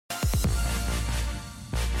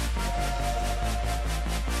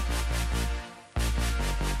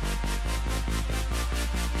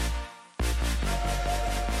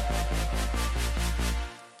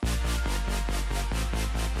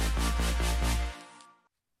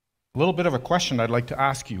A little bit of a question I'd like to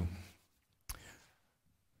ask you.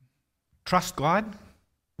 Trust God?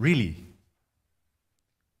 Really?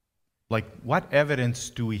 Like, what evidence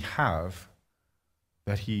do we have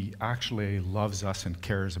that He actually loves us and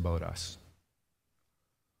cares about us?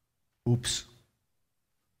 Oops.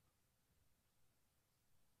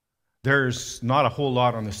 There's not a whole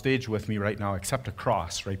lot on the stage with me right now except a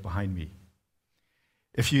cross right behind me.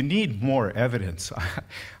 If you need more evidence,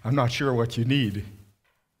 I'm not sure what you need.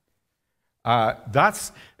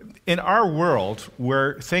 That's in our world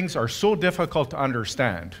where things are so difficult to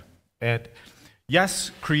understand. And yes,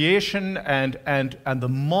 creation and the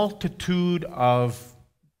multitude of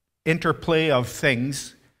interplay of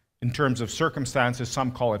things in terms of circumstances,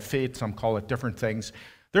 some call it fate, some call it different things.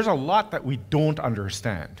 There's a lot that we don't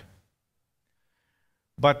understand.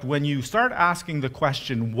 But when you start asking the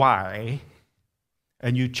question, why,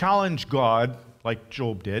 and you challenge God, like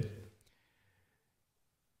Job did,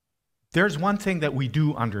 there's one thing that we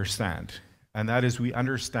do understand, and that is we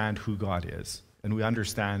understand who God is, and we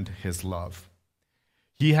understand His love.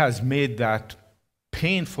 He has made that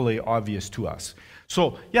painfully obvious to us.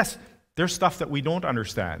 So, yes, there's stuff that we don't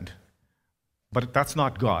understand, but that's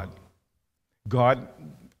not God. God,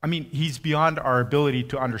 He's beyond our ability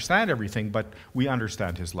to understand everything, but we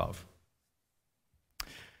understand His love.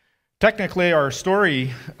 Technically, our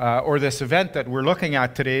story, or this event that we're looking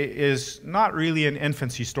at today, is not really an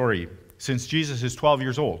infancy story, since Jesus is 12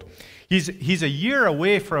 years old. He's a year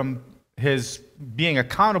away from his being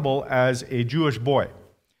accountable as a Jewish boy.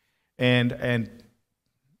 And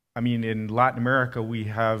in Latin America, we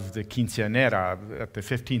have the quinceañera. At the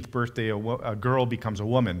 15th birthday, a girl becomes a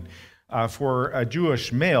woman. For a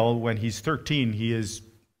Jewish male, when he's 13, he is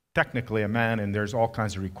technically a man, and there's all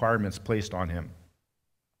kinds of requirements placed on him.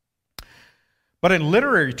 But in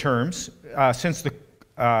literary terms, since the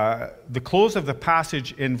close of the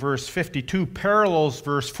passage in verse 52 parallels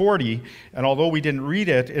verse 40, and although we didn't read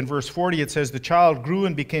it, in verse 40 it says, "The child grew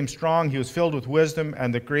and became strong, he was filled with wisdom,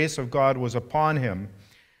 and the grace of God was upon him."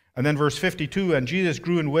 And then verse 52, "And Jesus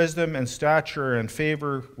grew in wisdom and stature and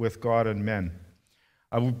favor with God and men."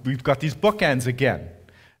 We've got these bookends again.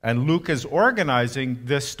 And Luke is organizing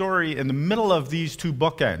this story in the middle of these two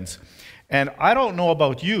bookends. And I don't know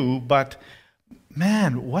about you, but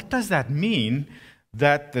man, what does that mean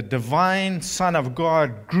that the divine Son of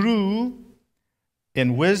God grew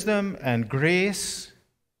in wisdom and grace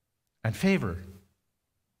and favor?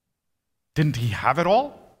 Didn't He have it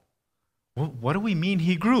all? Well, what do we mean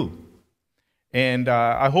He grew? And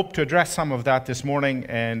I hope to address some of that this morning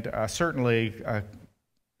and certainly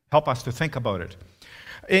help us to think about it.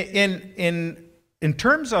 In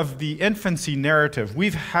terms of the infancy narrative,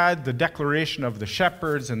 we've had the declaration of the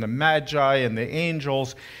shepherds and the magi and the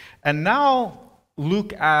angels, and now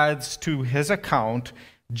Luke adds to his account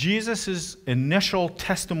Jesus' initial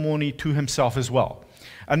testimony to himself as well.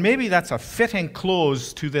 And maybe that's a fitting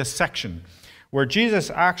close to this section, where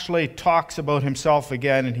Jesus actually talks about himself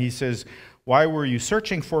again, and he says, "Why were you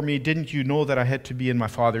searching for me? Didn't you know that I had to be in my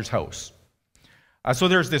Father's house?" So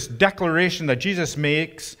there's this declaration that Jesus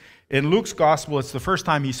makes. In Luke's gospel, it's the first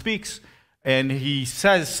time he speaks, and he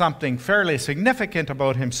says something fairly significant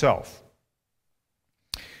about himself.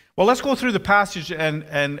 Well, let's go through the passage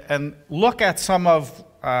and look at some of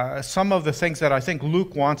the things that I think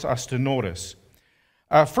Luke wants us to notice.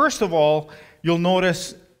 First of all, you'll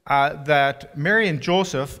notice that Mary and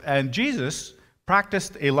Joseph and Jesus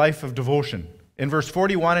practiced a life of devotion. In verse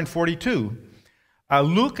 41 and 42,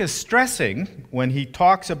 Luke is stressing, when he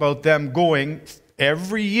talks about them going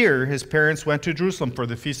every year, his parents went to Jerusalem for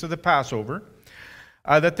the feast of the Passover,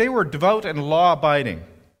 that they were devout and law-abiding.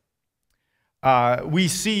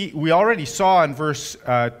 We already saw in verse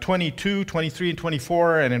 22, 23, and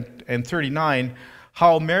 24, and 39,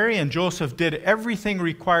 how Mary and Joseph did everything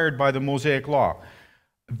required by the Mosaic law.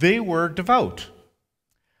 They were devout.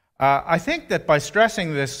 I think that by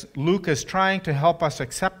stressing this, Luke is trying to help us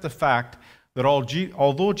accept the fact that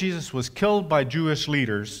although Jesus was killed by Jewish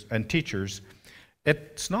leaders and teachers,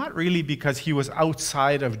 it's not really because he was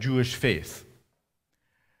outside of Jewish faith.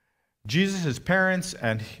 Jesus' parents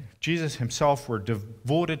and Jesus himself were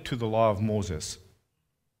devoted to the law of Moses.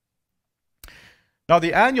 Now,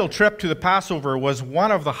 the annual trip to the Passover was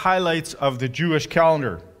one of the highlights of the Jewish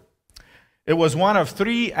calendar. It was one of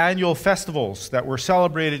 3 annual festivals that were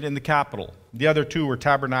celebrated in the capital. The other 2 were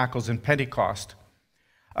Tabernacles and Pentecost.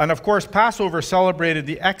 And of course, Passover celebrated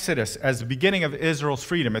the Exodus as the beginning of Israel's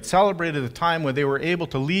freedom. It celebrated the time when they were able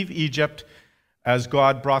to leave Egypt as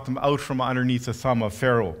God brought them out from underneath the thumb of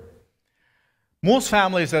Pharaoh. Most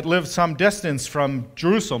families that lived some distance from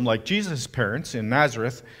Jerusalem, like Jesus' parents in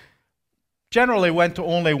Nazareth, generally went to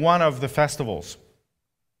only one of the festivals.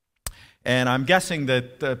 And I'm guessing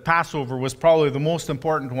that the Passover was probably the most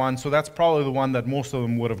important one, so that's probably the one that most of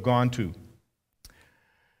them would have gone to.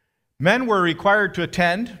 Men were required to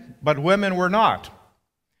attend, but women were not.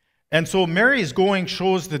 And so Mary's going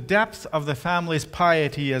shows the depth of the family's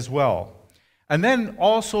piety as well. And then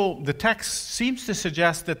also the text seems to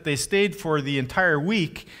suggest that they stayed for the entire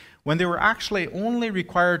week when they were actually only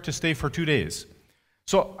required to stay for 2 days.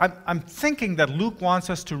 So I'm thinking that Luke wants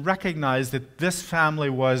us to recognize that this family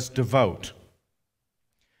was devout.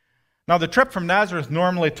 Now, the trip from Nazareth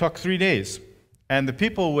normally took 3 days, and the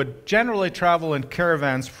people would generally travel in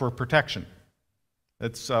caravans for protection.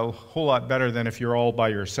 It's a whole lot better than if you're all by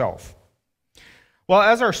yourself. Well,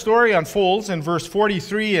 as our story unfolds in verse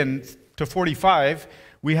 43 and to 45,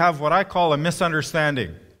 we have what I call a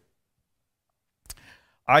misunderstanding.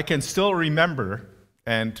 I can still remember,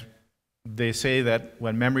 and they say that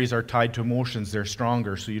when memories are tied to emotions, they're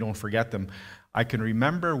stronger, so you don't forget them. I can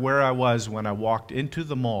remember where I was when I walked into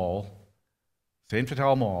the mall, St.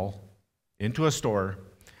 Vital Mall, into a store,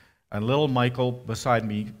 and little Michael beside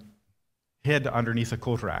me hid underneath a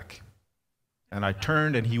coat rack. And I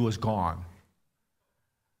turned and he was gone.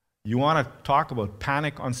 You want to talk about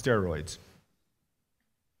panic on steroids?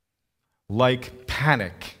 Like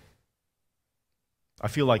panic. I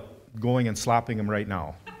feel like going and slapping him right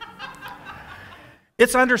now.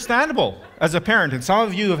 It's understandable as a parent, and some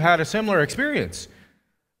of you have had a similar experience.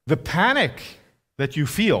 The panic that you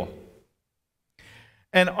feel.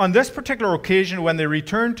 And on this particular occasion, when they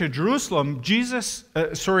returned to Jerusalem,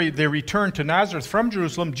 they returned to Nazareth from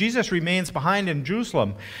Jerusalem, Jesus remains behind in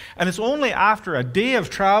Jerusalem. And it's only after a day of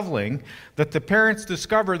traveling that the parents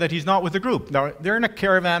discover that he's not with the group. Now, they're in a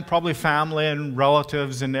caravan, probably family and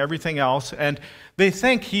relatives and everything else, and they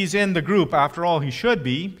think he's in the group. After all, he should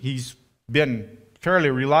be. He's been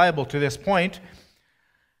fairly reliable to this point.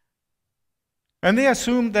 And they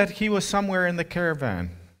assumed that he was somewhere in the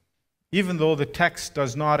caravan, even though the text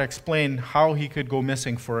does not explain how he could go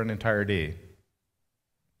missing for an entire day.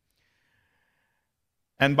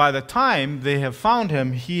 And by the time they have found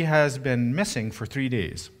him, he has been missing for 3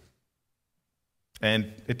 days.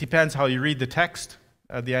 And it depends how you read the text.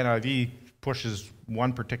 The NIV pushes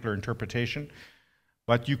one particular interpretation.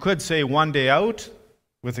 But you could say 1 day out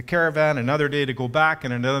with a caravan, another day to go back,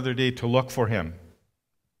 and another day to look for him.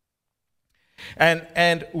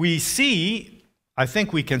 And we see, I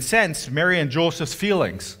think we can sense Mary and Joseph's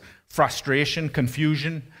feelings: frustration,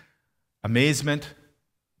 confusion, amazement.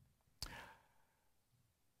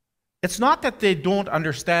 It's not that they don't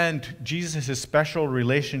understand Jesus' special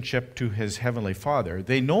relationship to his heavenly Father.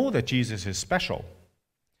 They know that Jesus is special,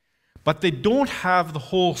 but they don't have the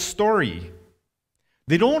whole story.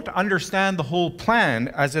 They don't understand the whole plan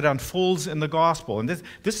as it unfolds in the gospel. And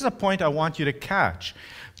this is a point I want you to catch.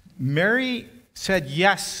 Mary said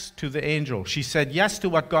yes to the angel. She said yes to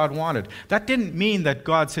what God wanted. That didn't mean that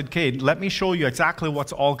God said, okay, let me show you exactly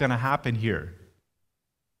what's all going to happen here.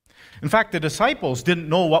 In fact, the disciples didn't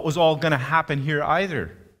know what was all going to happen here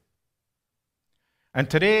either. And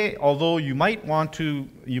today, although you might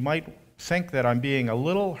think that I'm being a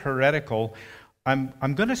little heretical,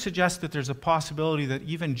 I'm going to suggest that there's a possibility that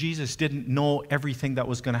even Jesus didn't know everything that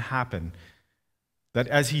was going to happen. That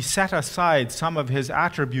as he set aside some of his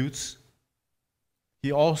attributes,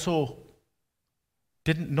 he also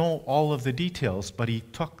didn't know all of the details, but he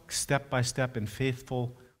took step by step in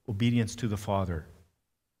faithful obedience to the Father.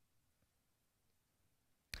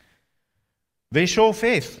 They show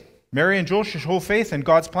faith. Mary and Joseph show faith in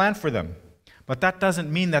God's plan for them. But that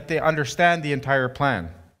doesn't mean that they understand the entire plan.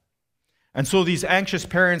 And so these anxious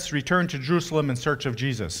parents return to Jerusalem in search of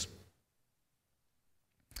Jesus.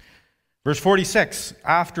 Verse 46,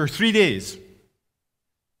 after 3 days,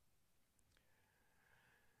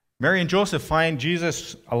 Mary and Joseph find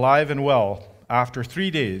Jesus alive and well after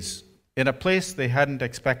 3 days in a place they hadn't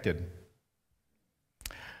expected.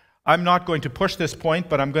 I'm not going to push this point,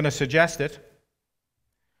 but I'm going to suggest it.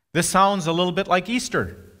 This sounds a little bit like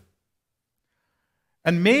Easter.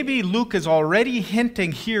 And maybe Luke is already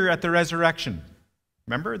hinting here at the resurrection.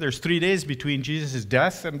 Remember, there's 3 days between Jesus'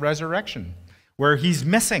 death and resurrection, where he's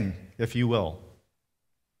missing, if you will.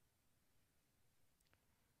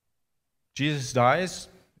 Jesus dies,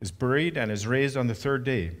 is buried, and is raised on the 3rd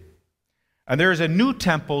day. And there is a new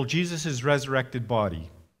temple, Jesus' resurrected body.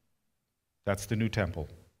 That's the new temple.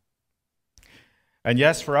 And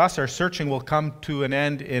yes, for us, our searching will come to an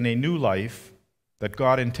end in a new life that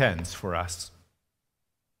God intends for us.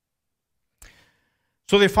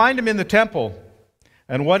 So they find him in the temple.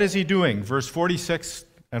 And what is he doing? Verse 46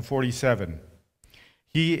 and 47.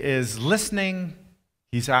 He is listening.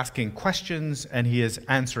 He's asking questions and he is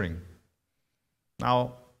answering.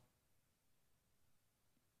 Now,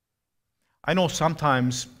 I know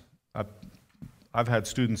sometimes I've had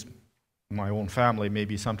students in my own family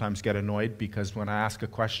maybe sometimes get annoyed because when I ask a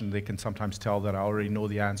question, they can sometimes tell that I already know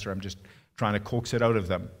the answer. I'm just trying to coax it out of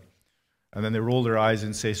them. And then they roll their eyes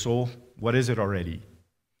and say, so, what is it already?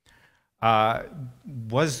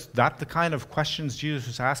 Was that the kind of questions Jesus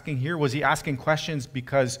was asking here? Was he asking questions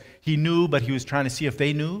because he knew, but he was trying to see if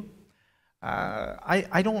they knew?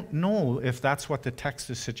 I don't know if that's what the text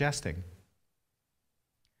is suggesting.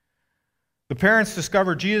 The parents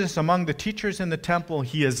discover Jesus among the teachers in the temple.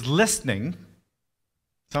 He is listening,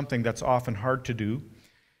 something that's often hard to do.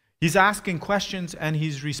 He's asking questions and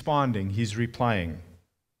he's responding, he's replying.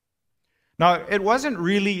 Now, it wasn't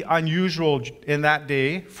really unusual in that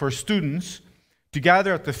day for students to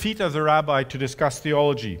gather at the feet of the rabbi to discuss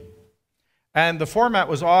theology. And the format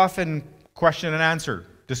was often question and answer,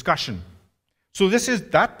 discussion. So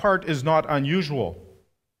that part is not unusual.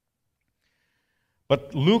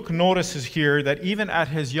 But Luke notices here that even at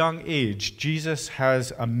his young age, Jesus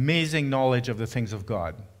has amazing knowledge of the things of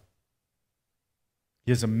God.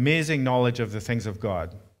 He has amazing knowledge of the things of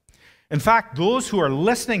God. In fact, those who are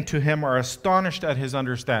listening to him are astonished at his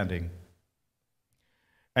understanding.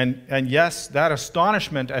 And yes, that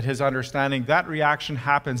astonishment at his understanding, that reaction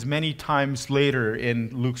happens many times later in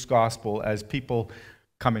Luke's gospel as people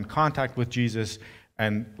come in contact with Jesus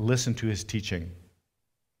and listen to his teaching.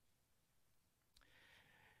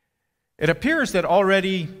 It appears that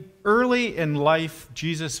already early in life,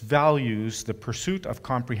 Jesus values the pursuit of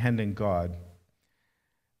comprehending God,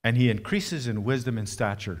 and he increases in wisdom and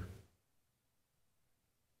stature.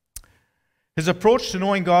 His approach to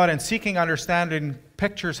knowing God and seeking understanding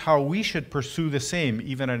pictures how we should pursue the same,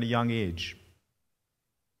 even at a young age.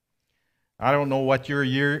 I don't know what your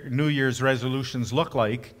New Year's resolutions look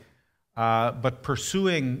like, but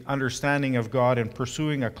pursuing understanding of God and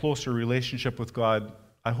pursuing a closer relationship with God,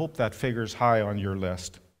 I hope that figures high on your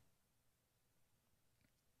list.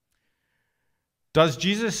 Does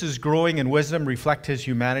Jesus' growing in wisdom reflect his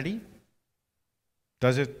humanity?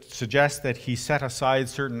 Does it suggest that he set aside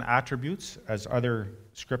certain attributes, as other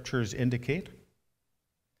scriptures indicate?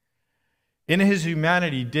 In his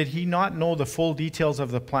humanity, did he not know the full details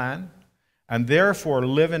of the plan, and therefore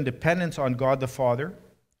live in dependence on God the Father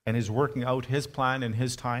and his working out his plan in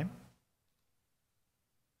his time?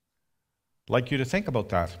 I'd like you to think about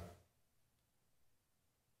that.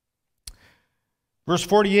 Verse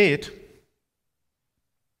 48,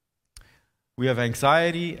 we have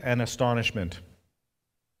anxiety and astonishment.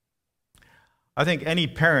 I think any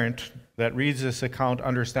parent that reads this account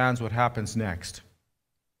understands what happens next.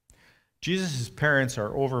 Jesus' parents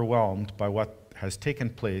are overwhelmed by what has taken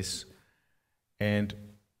place and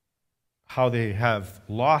how they have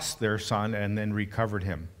lost their son and then recovered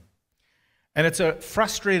him. And it's a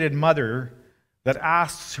frustrated mother that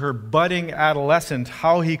asks her budding adolescent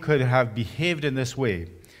how he could have behaved in this way,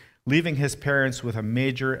 leaving his parents with a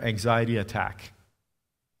major anxiety attack.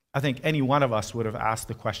 I think any one of us would have asked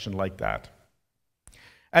the question like that.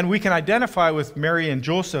 And we can identify with Mary and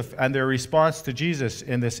Joseph and their response to Jesus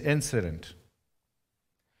in this incident.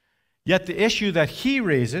 Yet the issue that he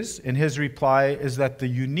raises in his reply is that the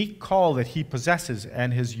unique call that he possesses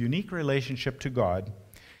and his unique relationship to God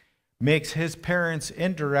makes his parents'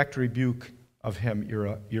 indirect rebuke of him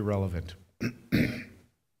irrelevant.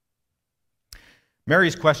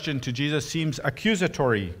 Mary's question to Jesus seems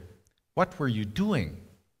accusatory. What were you doing?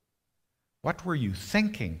 What were you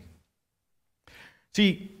thinking?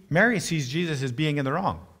 See, Mary sees Jesus as being in the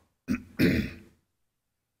wrong.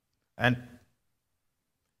 And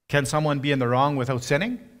can someone be in the wrong without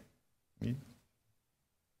sinning?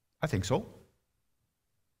 I think so.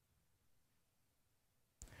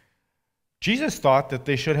 Jesus thought that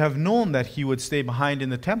they should have known that he would stay behind in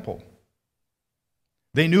the temple.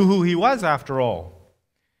 They knew who he was, after all.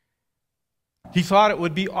 He thought it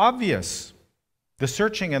would be obvious. The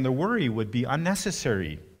searching and the worry would be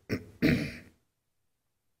unnecessary.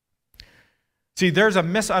 See, there's a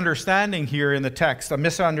misunderstanding here in the text, a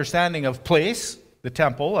misunderstanding of place, the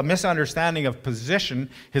temple, a misunderstanding of position,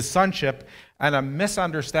 his sonship, and a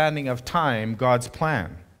misunderstanding of time, God's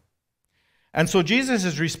plan. And so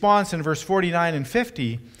Jesus' response in verse 49 and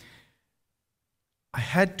 50, I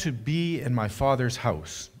had to be in my Father's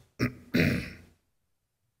house.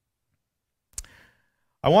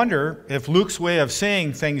 I wonder if Luke's way of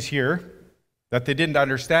saying things here, that they didn't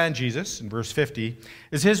understand Jesus, in verse 50,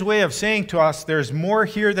 is his way of saying to us, there's more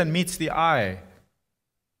here than meets the eye.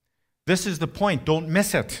 This is the point. Don't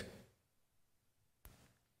miss it.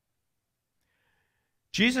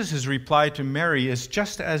 Jesus' reply to Mary is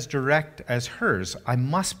just as direct as hers. I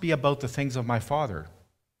must be about the things of my Father.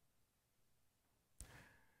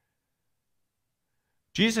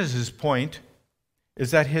 Jesus' point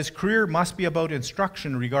is that his career must be about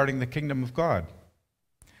instruction regarding the kingdom of God.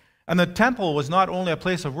 And the temple was not only a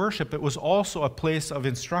place of worship, it was also a place of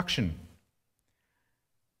instruction.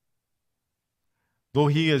 Though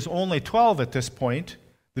he is only 12 at this point,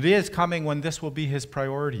 the day is coming when this will be his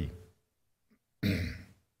priority.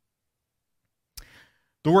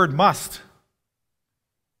 The word must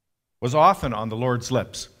was often on the Lord's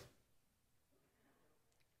lips.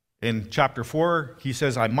 In chapter 4, he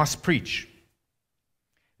says, I must preach.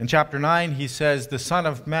 In chapter 9, he says, the Son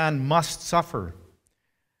of Man must suffer.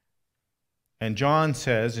 And John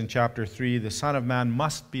says in chapter 3, the Son of Man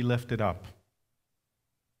must be lifted up.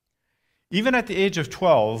 Even at the age of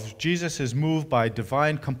 12, Jesus is moved by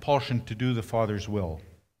divine compulsion to do the Father's will.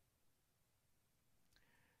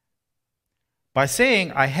 By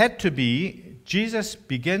saying, I had to be, Jesus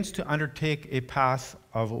begins to undertake a path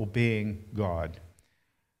of obeying God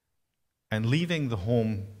and leaving the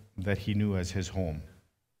home that he knew as his home.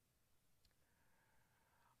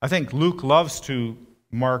 I think Luke loves to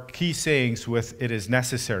mark key sayings with "it is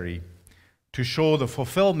necessary" to show the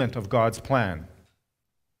fulfillment of God's plan.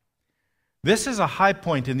 This is a high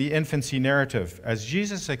point in the infancy narrative as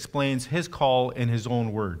Jesus explains his call in his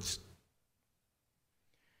own words.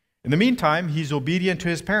 In the meantime, he's obedient to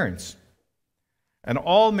his parents, and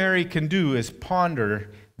all Mary can do is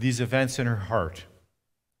ponder these events in her heart,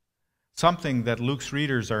 something that Luke's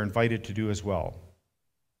readers are invited to do as well.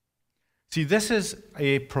 See, this is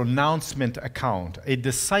a pronouncement account, a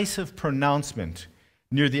decisive pronouncement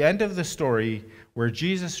near the end of the story where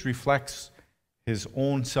Jesus reflects his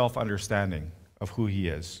own self-understanding of who he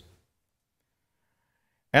is.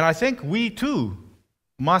 And I think we too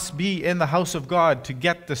must be in the house of God to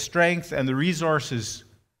get the strength and the resources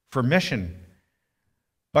for mission,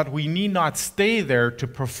 but we need not stay there to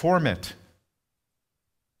perform it.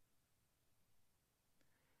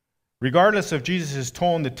 Regardless of Jesus'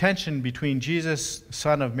 tone, the tension between Jesus,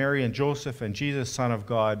 son of Mary and Joseph, and Jesus, son of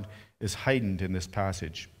God, is heightened in this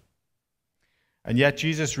passage. And yet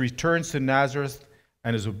Jesus returns to Nazareth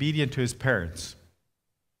and is obedient to his parents.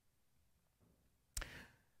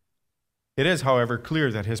 It is, however,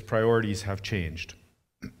 clear that his priorities have changed.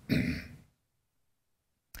 The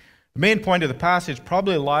main point of the passage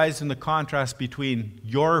probably lies in the contrast between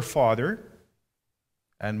your father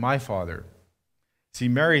and my father. See,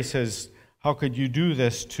 Mary says, how could you do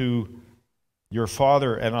this to your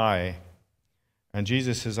father and I? And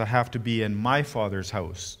Jesus says, I have to be in my Father's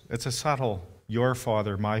house. It's a subtle your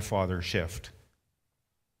father, my father shift.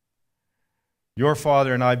 Your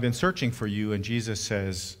father and I have been searching for you, and Jesus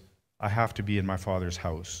says, I have to be in my Father's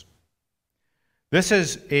house. This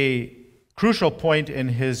is a crucial point in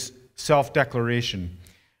his self-declaration.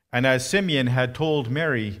 And as Simeon had told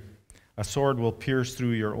Mary, a sword will pierce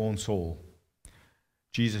through your own soul.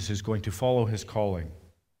 Jesus is going to follow his calling.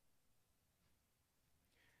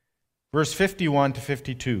 Verse 51 to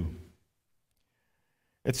 52.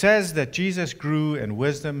 It says that Jesus grew in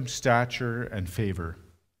wisdom, stature, and favor.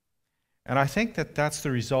 And I think that that's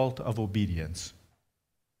the result of obedience.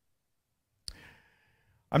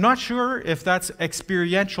 I'm not sure if that's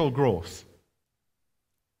experiential growth.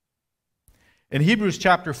 In Hebrews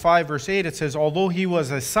chapter 5, verse 8, it says, although he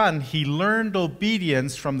was a son, he learned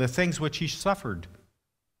obedience from the things which he suffered.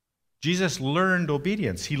 Jesus learned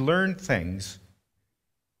obedience. He learned things.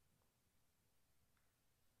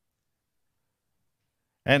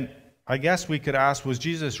 And I guess we could ask, was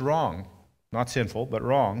Jesus wrong, not sinful, but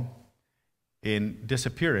wrong, in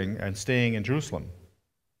disappearing and staying in Jerusalem?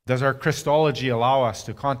 Does our Christology allow us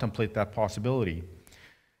to contemplate that possibility?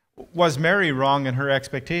 Was Mary wrong in her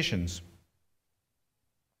expectations?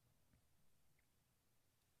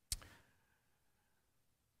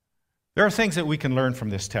 There are things that we can learn from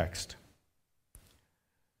this text.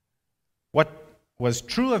 What was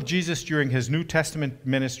true of Jesus during his New Testament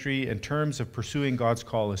ministry in terms of pursuing God's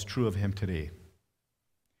call is true of him today.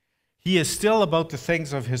 He is still about the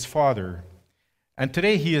things of his Father, and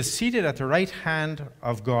today he is seated at the right hand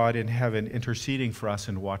of God in heaven, interceding for us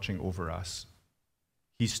and watching over us.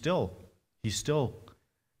 He's still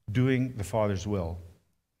doing the Father's will.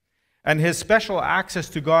 And his special access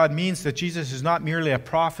to God means that Jesus is not merely a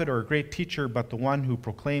prophet or a great teacher, but the one who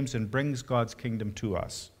proclaims and brings God's kingdom to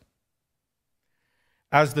us.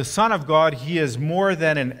 As the Son of God, he is more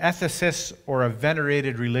than an ethicist or a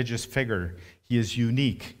venerated religious figure. He is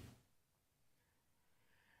unique.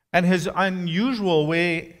 And his unusual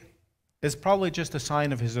way is probably just a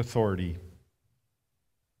sign of his authority.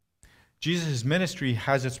 Jesus' ministry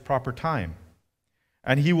has its proper time,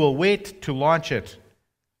 and he will wait to launch it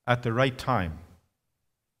at the right time.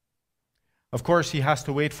 Of course, he has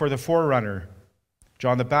to wait for the forerunner,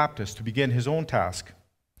 John the Baptist, to begin his own task.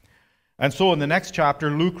 And so in the next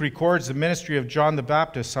chapter, Luke records the ministry of John the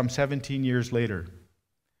Baptist some 17 years later.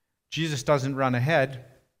 Jesus doesn't run ahead,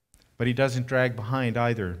 but he doesn't drag behind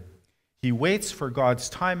either. He waits for God's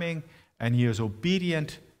timing, and he is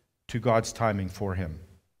obedient to God's timing for him.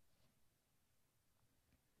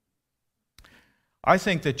 I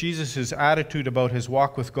think that Jesus' attitude about his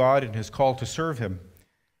walk with God and his call to serve him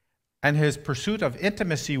and his pursuit of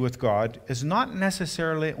intimacy with God is not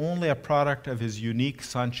necessarily only a product of his unique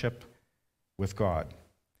sonship with God.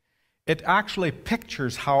 It actually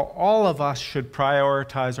pictures how all of us should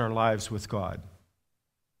prioritize our lives with God.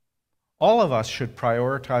 All of us should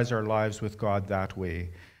prioritize our lives with God that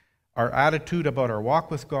way. Our attitude about our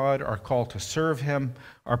walk with God, our call to serve him,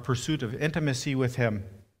 our pursuit of intimacy with him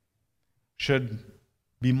should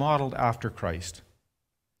be modeled after Christ.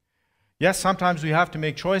 Yes, sometimes we have to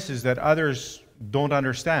make choices that others don't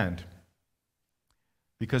understand,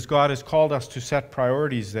 because God has called us to set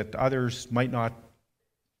priorities that others might not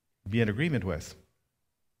be in agreement with.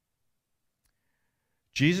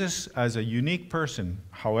 Jesus, as a unique person,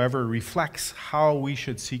 however, reflects how we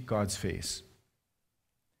should seek God's face.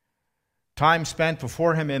 Time spent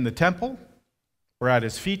before him in the temple, or at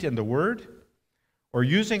his feet in the Word, or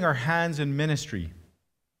using our hands in ministry,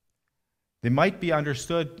 they might be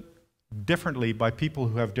understood differently by people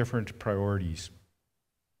who have different priorities.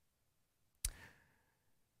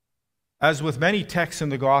 As with many texts in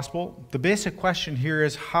the gospel, the basic question here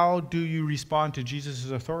is, how do you respond to Jesus'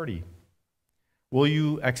 authority? Will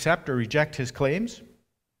you accept or reject his claims?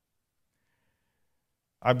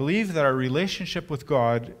 I believe that our relationship with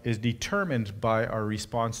God is determined by our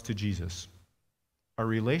response to Jesus. Our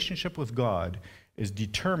relationship with God is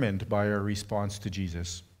determined by our response to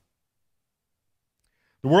Jesus.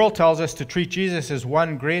 The world tells us to treat Jesus as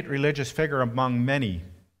one great religious figure among many.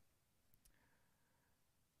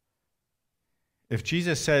 If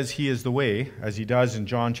Jesus says he is the way, as he does in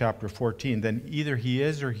John chapter 14, then either he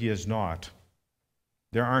is or he is not.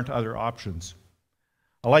 There aren't other options.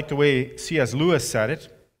 I like the way C.S. Lewis said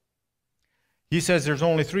it. He says there's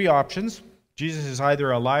only three options. Jesus is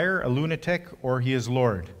either a liar, a lunatic, or he is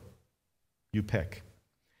Lord. You pick.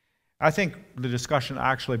 I think the discussion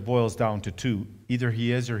actually boils down to two. Either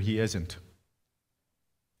he is or he isn't.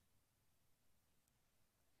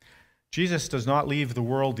 Jesus does not leave the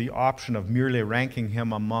world the option of merely ranking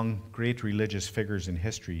him among great religious figures in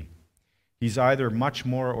history. He's either much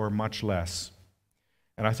more or much less.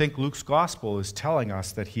 And I think Luke's gospel is telling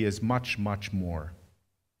us that he is much, much more.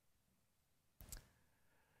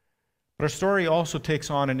 But our story also takes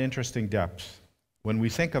on an interesting depth when we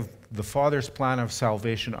think of the Father's plan of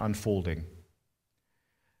salvation unfolding.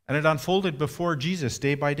 And it unfolded before Jesus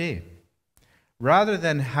day by day. Rather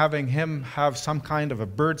than having him have some kind of a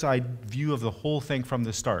bird's eye view of the whole thing from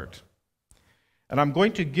the start. And I'm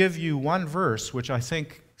going to give you one verse which I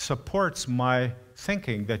think supports my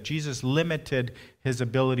thinking that Jesus limited his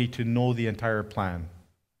ability to know the entire plan.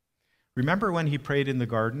 Remember when he prayed in the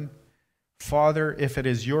garden, "Father, if it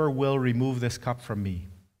is your will, remove this cup from me."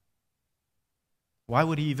 Why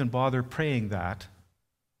would he even bother praying that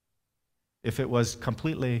if it was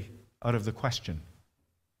completely out of the question?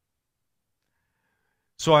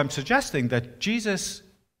 So I'm suggesting that Jesus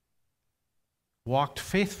walked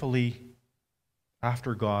faithfully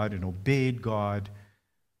after God and obeyed God,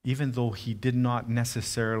 even though he did not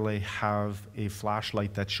necessarily have a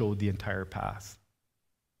flashlight that showed the entire path.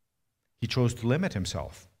 He chose to limit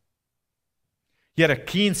himself. He had a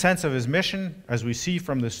keen sense of his mission, as we see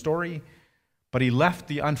from the story, but he left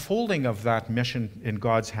the unfolding of that mission in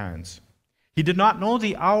God's hands. He did not know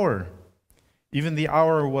the hour, even the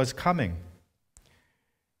hour was coming.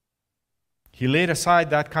 He laid aside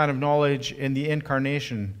that kind of knowledge in the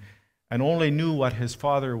incarnation and only knew what his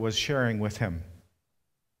Father was sharing with him.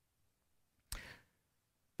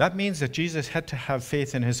 That means that Jesus had to have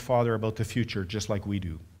faith in his Father about the future, just like we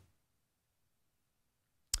do.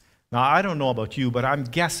 Now, I don't know about you, but I'm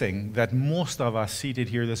guessing that most of us seated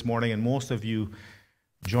here this morning and most of you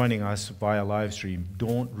joining us via live stream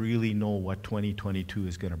don't really know what 2022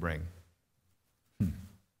 is going to bring.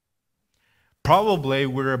 Probably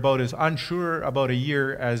we're about as unsure about a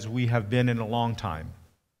year as we have been in a long time.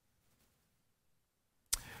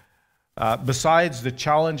 Besides the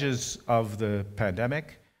challenges of the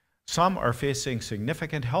pandemic, some are facing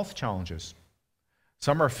significant health challenges.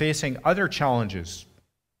 Some are facing other challenges,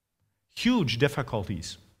 huge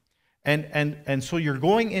difficulties. And so you're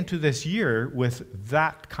going into this year with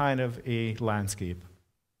that kind of a landscape.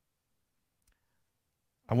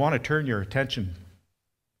 I want to turn your attention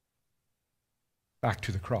back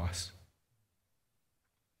to the cross.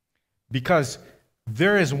 Because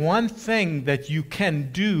there is one thing that you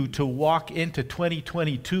can do to walk into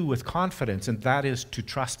 2022 with confidence, and that is to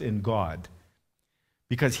trust in God.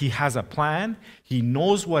 Because He has a plan, He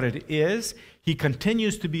knows what it is, He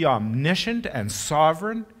continues to be omniscient and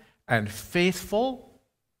sovereign and faithful.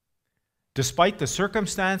 Despite the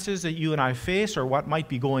circumstances that you and I face or what might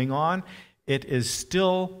be going on, it is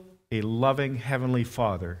still a loving Heavenly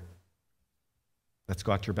Father that's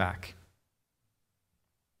got your back.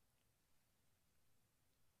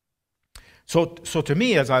 So to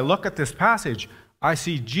me, as I look at this passage, I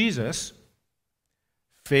see Jesus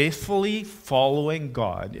faithfully following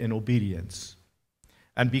God in obedience.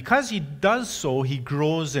 And because He does so, He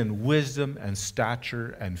grows in wisdom and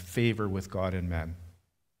stature and favor with God and men.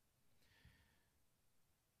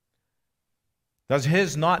 Does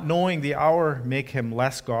His not knowing the hour make Him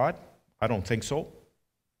less God? I don't think so.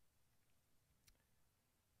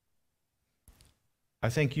 I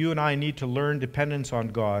think you and I need to learn dependence on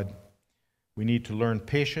God. We need to learn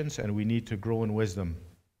patience, and we need to grow in wisdom.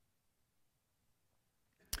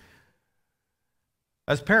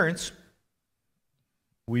 As parents,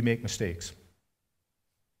 we make mistakes.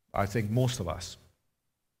 I think most of us.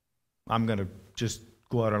 I'm going to just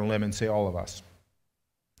go out on a limb and say all of us.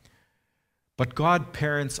 But God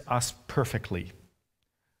parents us perfectly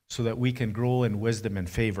so that we can grow in wisdom and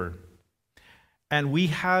favor. And we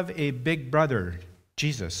have a big brother,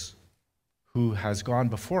 Jesus, who has gone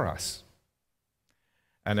before us.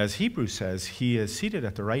 And as Hebrews says, He is seated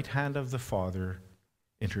at the right hand of the Father,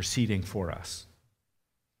 interceding for us.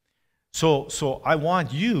 So I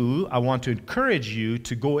want to encourage you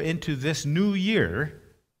to go into this new year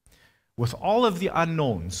with all of the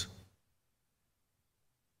unknowns.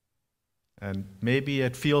 And maybe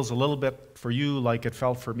it feels a little bit for you like it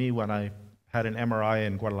felt for me when I had an MRI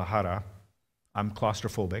in Guadalajara. I'm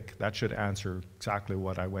claustrophobic. That should answer exactly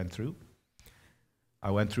what I went through. I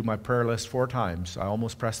went through my prayer list 4 times. I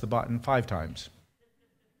almost pressed the button 5 times.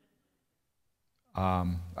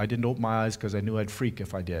 I didn't open my eyes because I knew I'd freak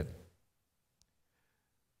if I did.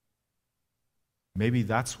 Maybe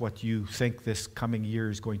that's what you think this coming year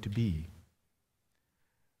is going to be.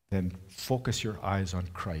 Then focus your eyes on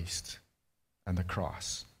Christ and the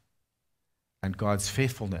cross and God's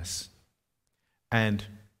faithfulness. And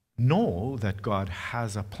know that God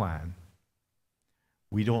has a plan.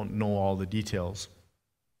 We don't know all the details.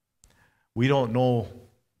 We don't know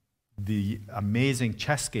the amazing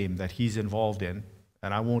chess game that He's involved in,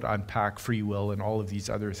 and I won't unpack free will and all of these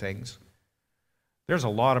other things. There's a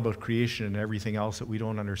lot about creation and everything else that we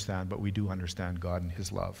don't understand, but we do understand God and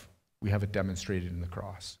His love. We have it demonstrated in the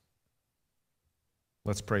cross.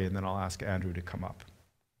 Let's pray, and then I'll ask Andrew to come up.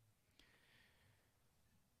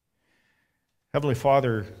 Heavenly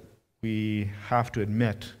Father, we have to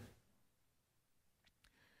admit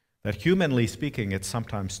that humanly speaking, it's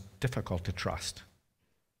sometimes difficult to trust.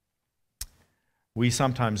 We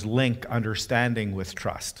sometimes link understanding with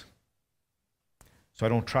trust. So I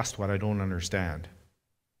don't trust what I don't understand.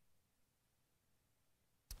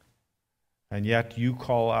 And yet you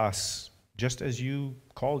call us, just as you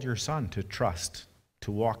called your Son, to trust,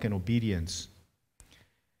 to walk in obedience.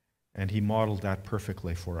 And He modeled that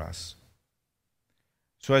perfectly for us.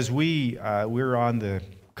 So as we're on the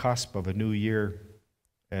cusp of a new year,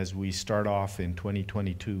 as we start off in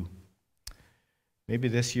 2022, maybe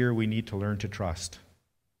this year we need to learn to trust.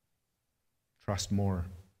 Trust more.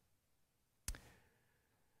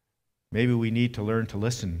 Maybe we need to learn to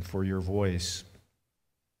listen for your voice,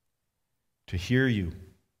 to hear you,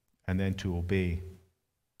 and then to obey.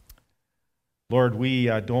 Lord, we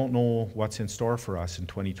don't know what's in store for us in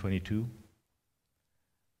 2022,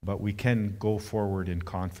 but we can go forward in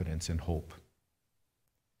confidence and hope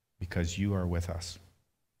because you are with us.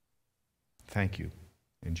 Thank you.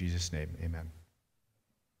 In Jesus' name, amen.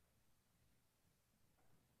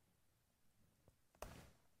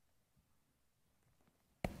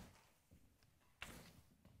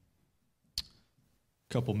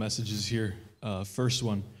 Couple messages here. First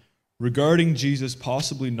one, regarding Jesus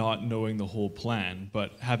possibly not knowing the whole plan,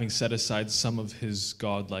 but having set aside some of His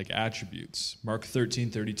godlike attributes. Mark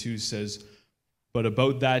 13:32 says, "But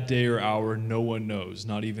about that day or hour no one knows,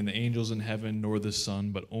 not even the angels in heaven, nor the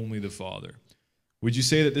Son, but only the Father." Would you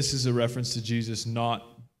say that this is a reference to Jesus not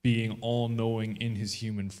being all-knowing in His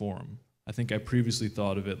human form? I think I previously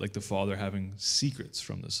thought of it like the Father having secrets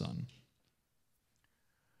from the Son.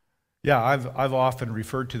 Yeah, I've often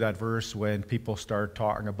referred to that verse when people start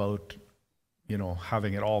talking about,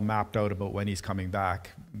 having it all mapped out about when he's coming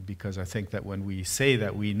back, because I think that when we say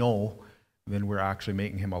that we know, then we're actually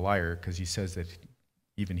making him a liar, because he says that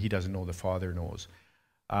even he doesn't know, the Father knows.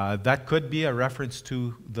 That could be a reference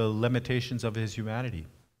to the limitations of his humanity.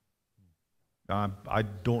 I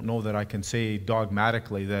don't know that I can say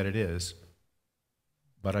dogmatically that it is,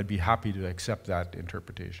 but I'd be happy to accept that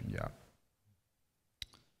interpretation, yeah.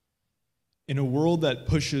 In a world that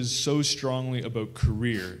pushes so strongly about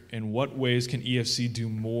career, in what ways can EFC do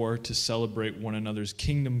more to celebrate one another's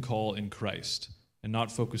kingdom call in Christ and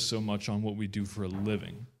not focus so much on what we do for a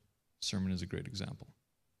living? Sermon is a great example.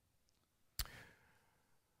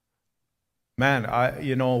 Man,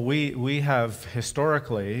 we have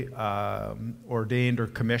historically ordained or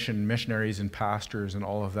commissioned missionaries and pastors and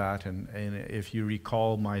all of that. And if you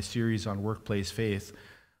recall my series on workplace faith,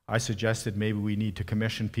 I suggested maybe we need to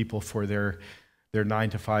commission people for their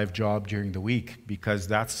 9-to-5 job during the week, because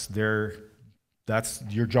that's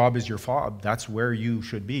your job is your fob. That's where you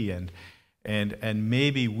should be. And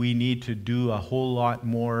maybe we need to do a whole lot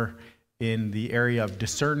more in the area of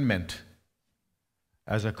discernment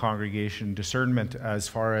as a congregation, discernment as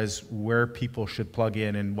far as where people should plug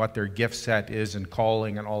in and what their gift set is and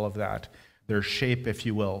calling and all of that, their shape, if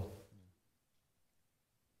you will.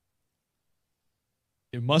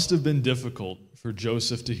 It must have been difficult for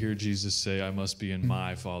Joseph to hear Jesus say, "I must be in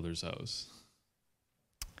my Father's house."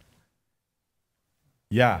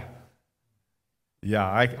 Yeah. Yeah,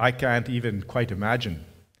 I can't even quite imagine.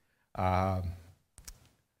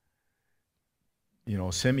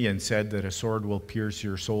 Simeon said that a sword will pierce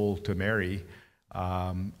your soul to Mary.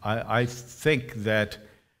 I think that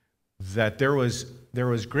there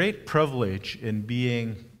was great privilege in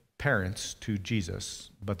being parents to Jesus,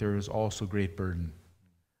 but there was also great burden.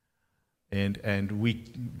 And we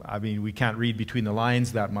can't read between the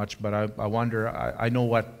lines that much, but I wonder, I know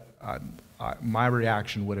what my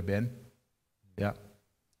reaction would have been. Yeah.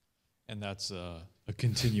 And that's a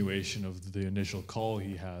continuation of the initial call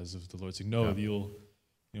he has of the Lord saying, "No,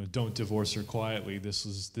 don't divorce her quietly. This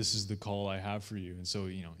is the call I have for you." And so,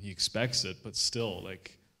 he expects it, but still,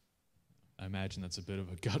 I imagine that's a bit of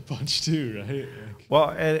a gut punch too, right?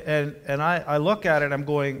 Well, and I look at it, I'm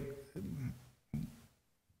going,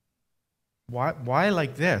 why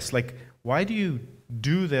like this? Why do you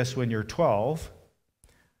do this when you're 12,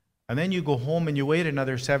 and then you go home and you wait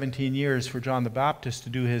another 17 years for John the Baptist to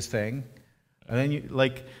do his thing, and then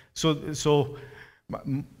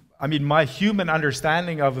my human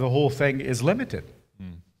understanding of the whole thing is limited.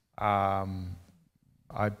 I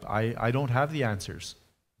don't have the answers,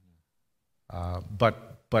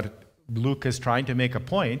 but Luke is trying to make a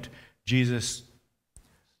point. Jesus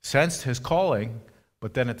sensed his calling,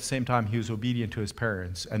 but then at the same time, he was obedient to his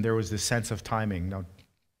parents, and there was this sense of timing. Now,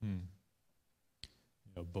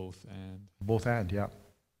 both and, yeah.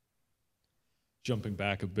 Jumping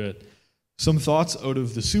back a bit, some thoughts out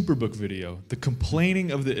of the Superbook video. The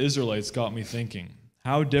complaining of the Israelites got me thinking,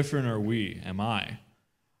 how different are we? Am I?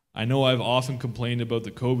 I know I've often complained about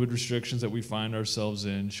the COVID restrictions that we find ourselves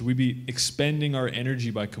in. Should we be expending our energy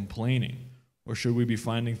by complaining, or should we be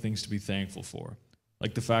finding things to be thankful for?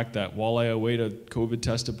 Like the fact that while I await a COVID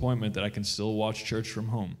test appointment, that I can still watch church from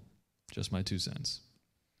home. Just my 2 cents.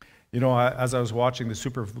 As I was watching the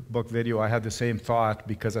Superbook video, I had the same thought,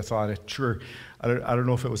 because I thought, I don't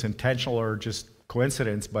know if it was intentional or just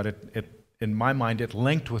coincidence, but it in my mind, it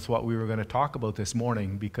linked with what we were going to talk about this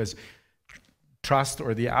morning, because trust,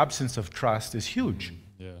 or the absence of trust, is huge.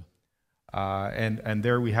 Yeah. And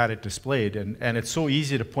there we had it displayed. And it's so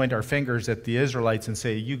easy to point our fingers at the Israelites and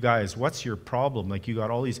say, "You guys, what's your problem? You got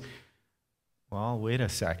all these..." Well, wait a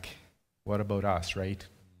sec. What about us, right?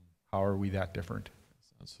 How are we that different?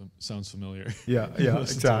 Sounds familiar. Yeah,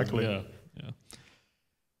 exactly. Yeah.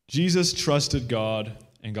 Jesus trusted God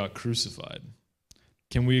and got crucified.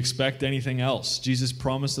 Can we expect anything else? Jesus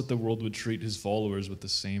promised that the world would treat his followers with the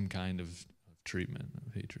same kind of treatment,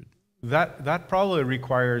 of hatred. That probably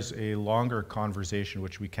requires a longer conversation,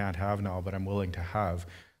 which we can't have now, but I'm willing to have.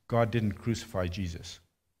 God didn't crucify Jesus.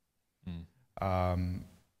 The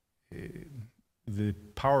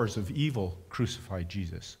powers of evil crucified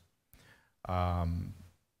Jesus.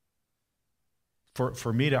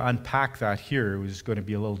 For me to unpack that here was going to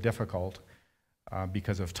be a little difficult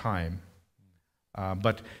because of time.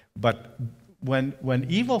 But when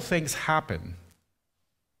evil things happen,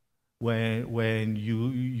 when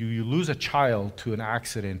you lose a child to an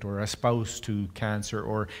accident, or a spouse to cancer,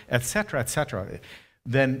 or et cetera,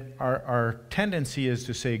 then our tendency is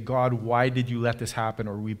to say, "God, why did you let this happen?"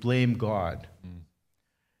 Or we blame God.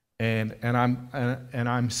 And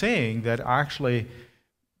I'm saying that actually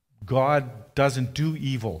God doesn't do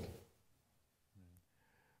evil.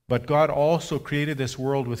 But God also created this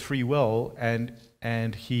world with free will,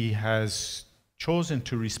 and he has chosen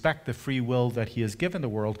to respect the free will that he has given the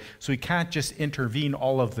world, so he can't just intervene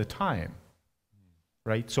all of the time.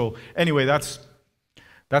 Right? So anyway, that's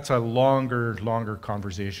a longer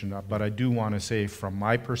conversation, but I do want to say from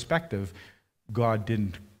my perspective, God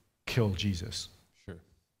didn't kill Jesus. Sure.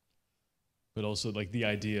 But also like the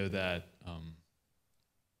idea that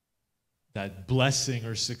that blessing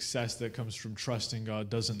or success that comes from trusting God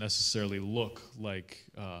doesn't necessarily look like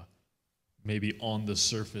maybe on the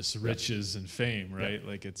surface riches and fame, right? Yeah.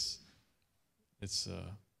 Like it's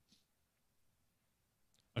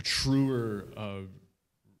a truer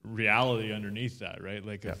reality underneath that, right?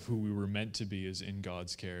 Like of who we were meant to be is in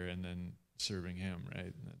God's care and then serving him,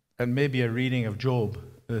 right? And maybe a reading of Job,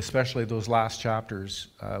 especially those last chapters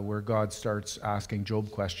where God starts asking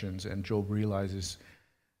Job questions and Job realizes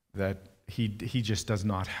that he just does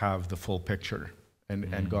not have the full picture,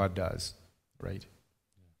 and God does, right?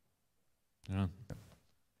 Yeah.